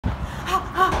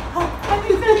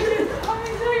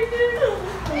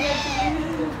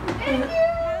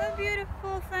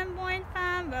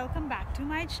to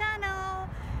my channel.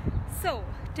 So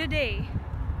today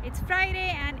it's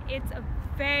Friday and it's a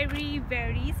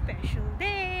very special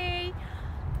day.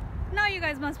 Now you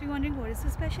guys must be wondering what is so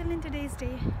special in today's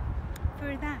day.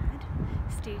 For that,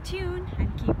 stay tuned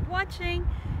and keep watching.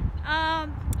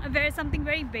 Something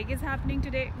very big is happening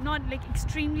today. Not like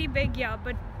extremely big, yeah,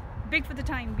 but big for the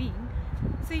time being.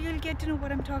 So you'll get to know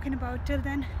what I'm talking about. Till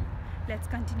then, let's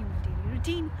continue my daily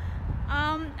routine.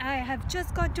 I have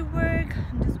just got to work.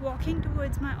 I'm just walking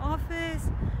towards my office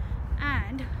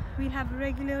and we'll have a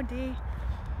regular day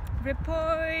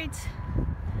reports,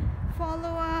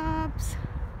 follow-ups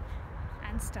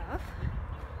and stuff.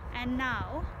 And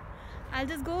now I'll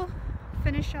just go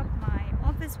finish up my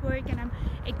office work and I'm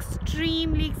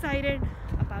extremely excited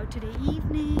about today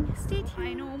evening. Stay tuned.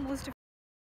 I know most of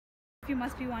you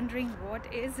must be wondering,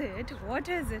 what is it? What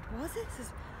is it? Was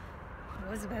this?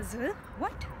 Was Basil?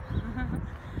 What?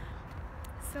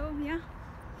 So yeah,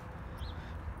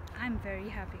 I'm very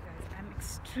happy, guys. I'm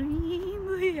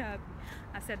extremely happy.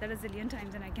 I've said that a zillion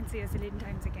times and I can say a zillion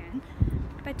times again.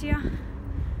 But yeah,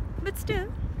 but still,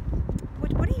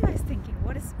 what are you guys thinking?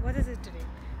 What is it today?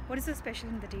 What is so special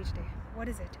in the day today? What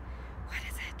is it? What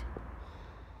is it?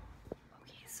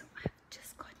 Okay, so I've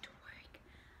just got to work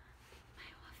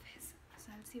my office.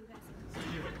 So I'll see you guys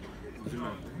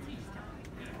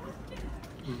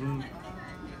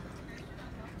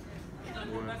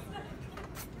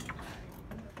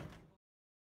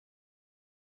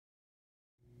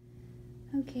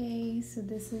Okay, so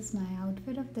this is my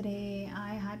outfit of the day.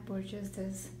 I had purchased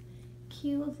this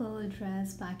cute little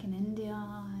dress back in India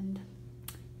and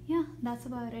yeah, that's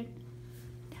about it.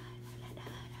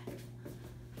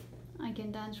 I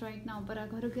can dance right now, but I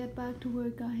gotta get back to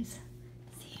work, guys.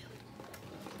 See you.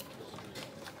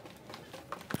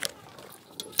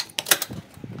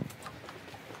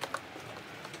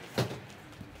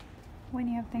 When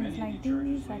you have things like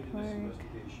these at work,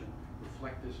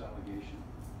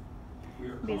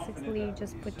 basically you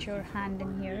just put your hand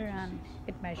in here and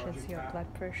it measures your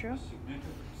blood pressure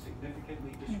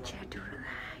and a chair to relax.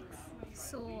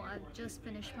 So I've just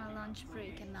finished my lunch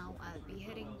break and now I'll be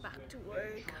heading back to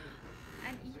work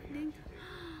and evening.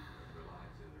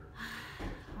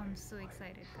 I'm so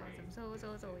excited, guys. I'm so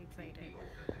excited.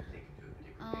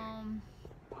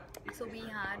 So we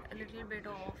had a little bit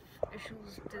of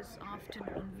issues this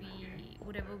afternoon.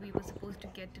 Whatever we were supposed to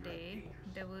get today,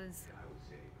 there was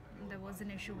an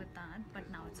issue with that, but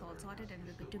now it's all sorted and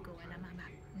we're good to go, and I'm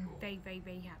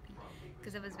very happy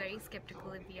because I was very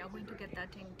skeptical if we are going to get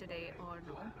that thing today or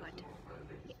not, but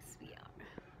yes, we are.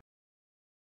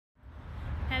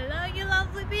 Hello, you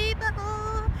lovely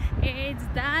people! It's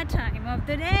that time of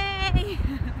the day.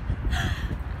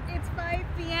 It's 5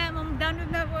 p.m. I'm done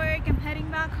with my work. I'm heading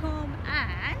back home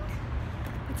and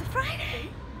it's a Friday.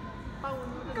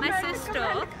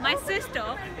 My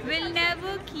sister will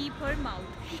never keep her mouth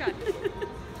shut.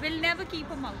 Will never keep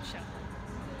her mouth shut.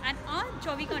 And on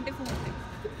 24 घंटे phone पे.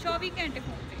 24 घंटे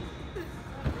phone पे.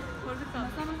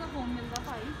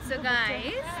 So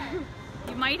guys,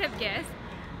 you might have guessed,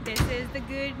 this is the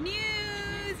good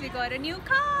news. We got a new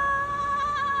car.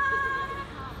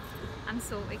 I'm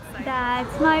so excited.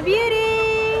 That's my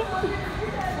beauty.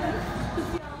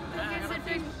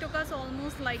 It took us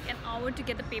almost like an hour to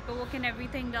get the paperwork and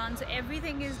everything done. So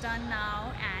everything is done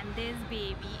now and this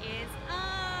baby is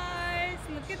ours.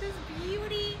 Look at this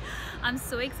beauty. I'm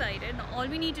so excited. All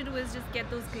we need to do is just get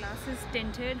those glasses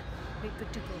tinted. We're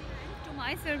good to go. To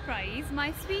my surprise,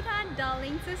 my sweetheart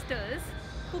darling sisters,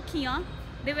 Kukhiyan,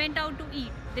 they went out to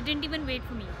eat. They didn't even wait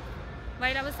for me.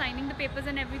 While I was signing the papers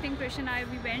and everything, Krish and I,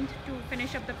 we went to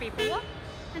finish up the paperwork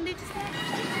and they just left.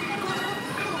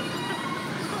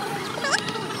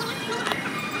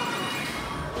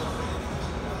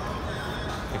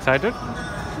 Excited?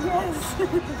 Yes,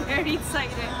 very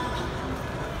excited.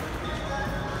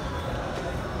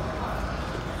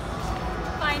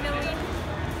 Finally,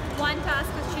 one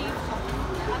task achieved.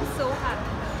 I'm so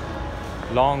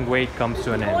happy. Long wait comes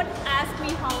to an end. Don't ask me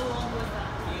how long was that.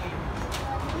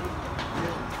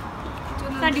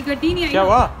 Sari गड्डी नहीं आई। क्या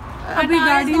हुआ? अभी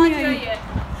गाड़ी नहीं आई।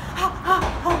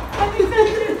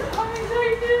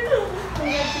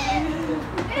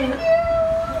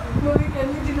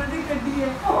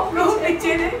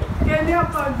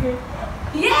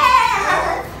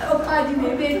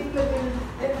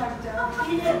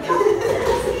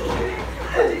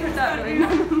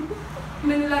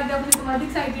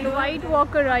 White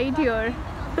walker right here,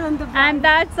 and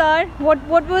that's our what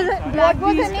was it? What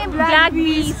was her name? Black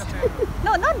Beast.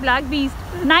 No, not Black Beast.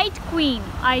 Night Queen.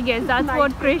 I guess that's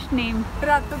what Krish named.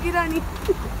 रातों की रानी.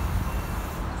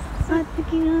 रात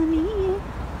की रानी.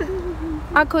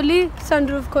 आ खोली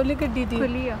सनरूफ खोली गड्डी दी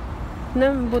खुली है ना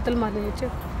बोतल मारने नीचे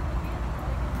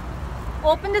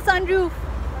open the sunroof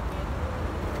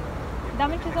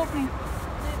damn it is opening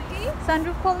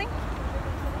sunroof calling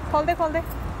खोल दे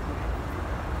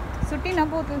सुट्टी ना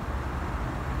बोतल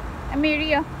मेरी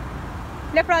है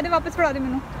ले फड़ा दे वापस फड़ा दे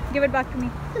मैनू give it back to me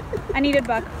I need it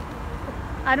back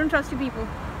I don't trust you people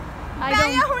I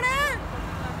don't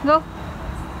go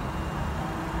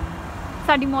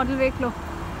sari model देख लो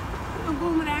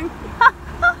boomerang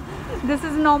this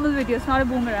is a normal video it's not a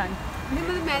boomerang नहीं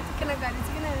मतलब मैं तो लगा रही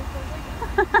थी ना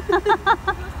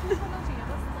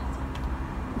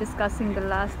discussing the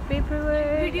last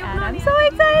paperwork and I'm so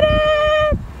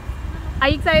excited are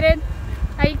you excited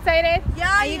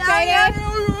yeah are you excited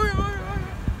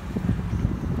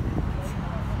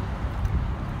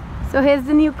so here's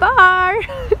the new car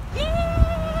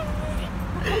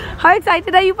how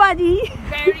excited are you Paji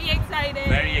very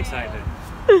excited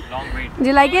Long wait. do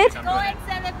you like it go and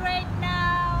celebrate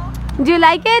now do you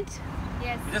like it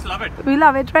yes We just love it. we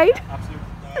love it right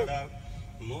Absolutely.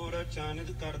 मोर चानद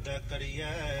करदा करिए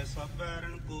सब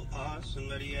बैरन को आस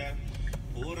संगरिए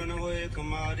पूर्ण होए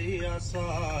कमारी आशा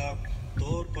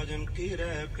तोर भजन की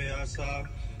रह प्यासा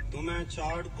तुम्हें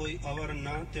छाड़ कोई अवर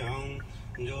ना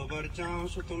त्याऊं जो बर चाहूं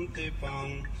सो तुम ते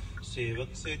पाऊं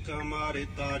सेवक से कमारी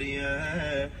तारी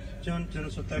है चन चन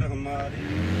सुतर हमारी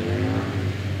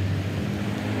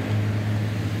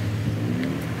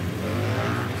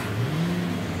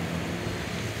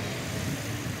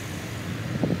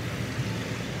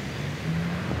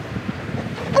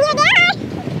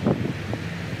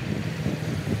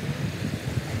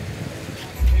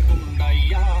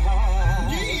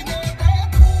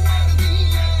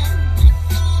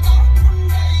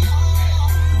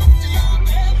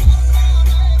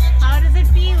how does it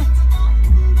feel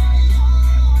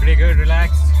Pretty good,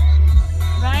 relaxed.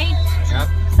 right Yep.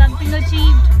 something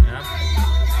achieved Yep.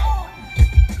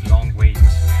 Long wait.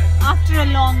 after a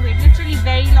long wait literally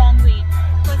very long wait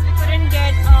because we couldn't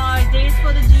get dates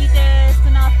for the G test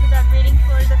and after that waiting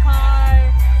for the car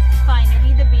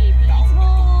finally the baby is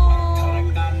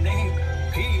home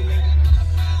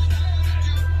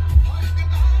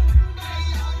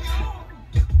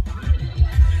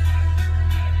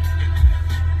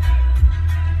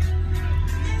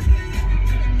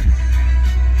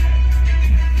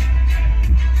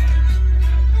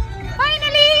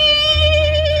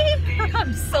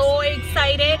I'm so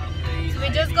excited. So we're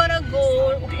just gonna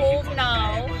go home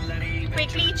now,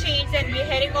 quickly change and we're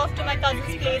heading off to my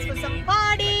cousin's place for some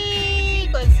party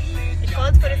because it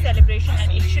calls for a celebration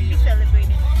and it should be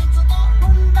celebrated.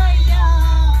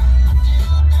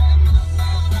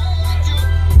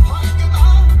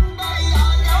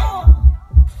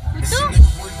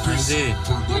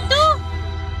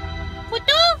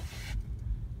 Puttu!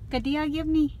 Gaddi aa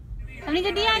gayi अपनी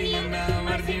गड्डी आ गई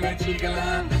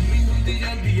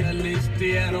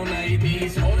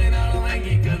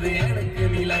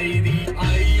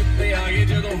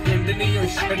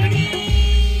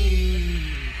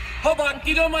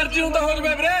बाकी जो मर्जी होंदा हो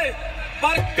जावे वीरे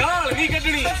पर गाल नहीं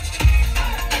कड्डनी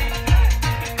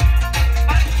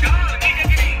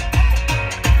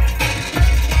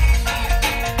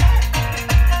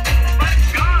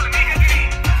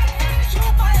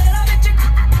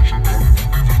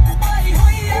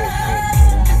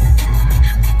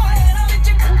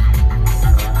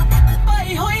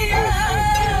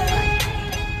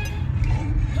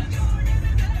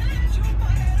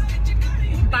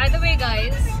By the way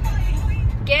guys,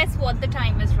 guess what the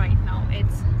time is right now?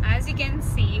 It's, as you can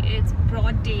see, it's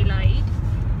broad daylight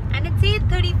and it's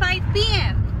 8:35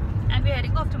 PM and we're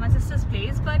heading off to my sister's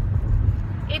place, but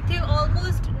it's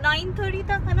almost 9:30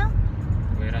 tak hai na?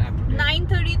 Where I have to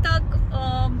 9:30 tak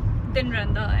din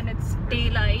randa and it's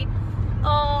daylight.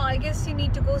 I guess you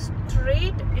need to go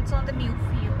straight. It's on the new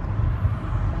field.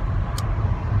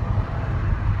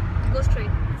 Go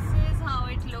straight. This is how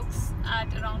it looks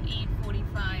at around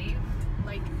 8:45.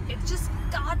 Like it just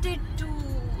started to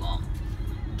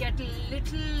get a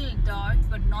little dark,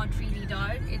 but not really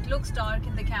dark. It looks dark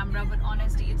in the camera, but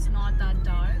honestly it's not that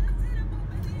dark.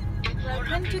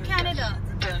 Welcome to Canada.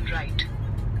 Turn right.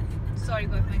 Sorry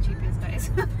about my GPS guys.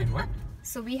 What?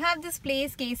 So we have this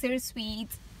place, Kesar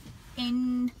Sweets,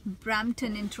 in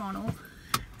Brampton in Toronto.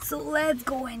 So let's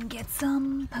go and get some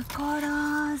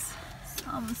pakoras,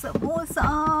 some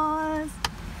samosas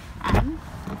and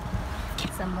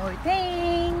some more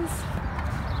things.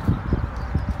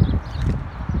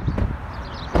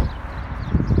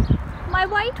 My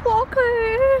white walker.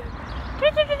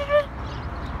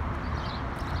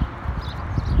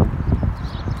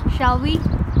 Shall we?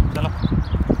 Chalo.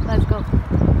 Let's go.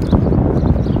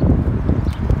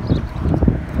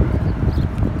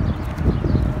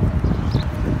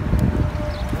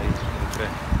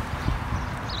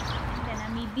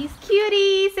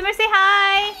 Cutie. Simmer, say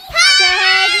hi. Say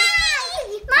hi.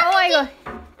 Oh my god.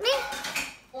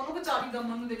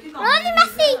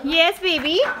 Yes,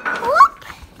 baby.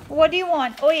 What do you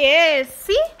want? Oh yes.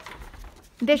 See?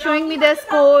 They're showing me the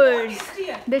scores.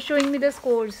 They're showing me the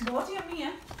scores.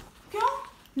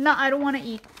 No, I don't want to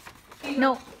eat.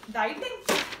 No.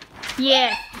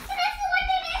 Yeah.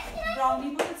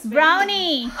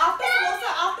 Brownie. After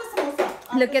samosa.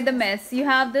 Look at the mess. You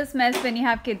have this mess when you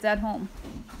have kids at home.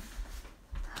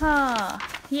 Huh.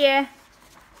 Yeah.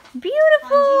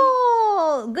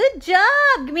 Beautiful. Good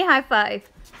job. Give me a high five.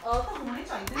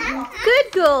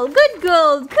 Good girl. Good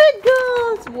girls. Good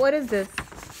girls. What is this?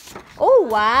 Oh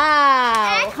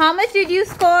wow. How much did you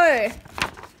score?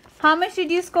 How much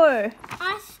did you score?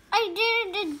 I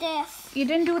did this. You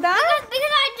didn't do that?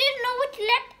 Because I didn't know which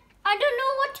letter. I don't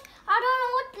know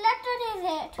what letter is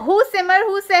it. Who Simmer?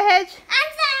 Who Sehaj?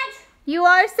 I'm sad. You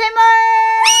are Simmer.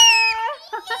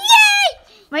 Yay!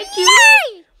 My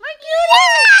cutie. My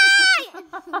cutie.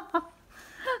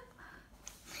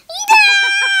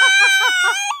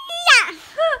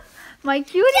 My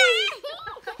cutie.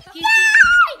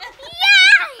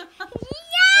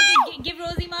 Okay, give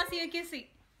Rosie Masi a kissy.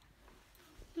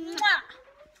 Mwah.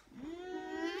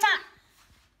 Mwah.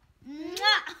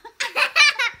 Mwah.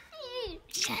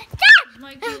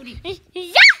 My cutie.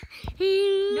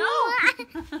 No.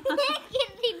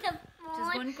 She's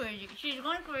going crazy. She's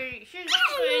going crazy. She's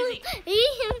going crazy.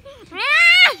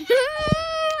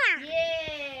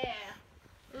 Yeah.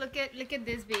 Look at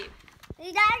this, babe. Who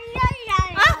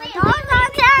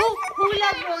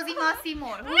loves Rosie Masi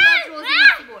more? Who loves Rosie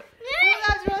Masi more? Who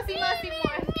loves Rosie Masi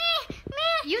more?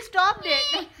 You stopped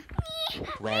it.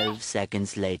 12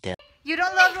 seconds later. You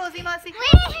don't love Rosie Masi?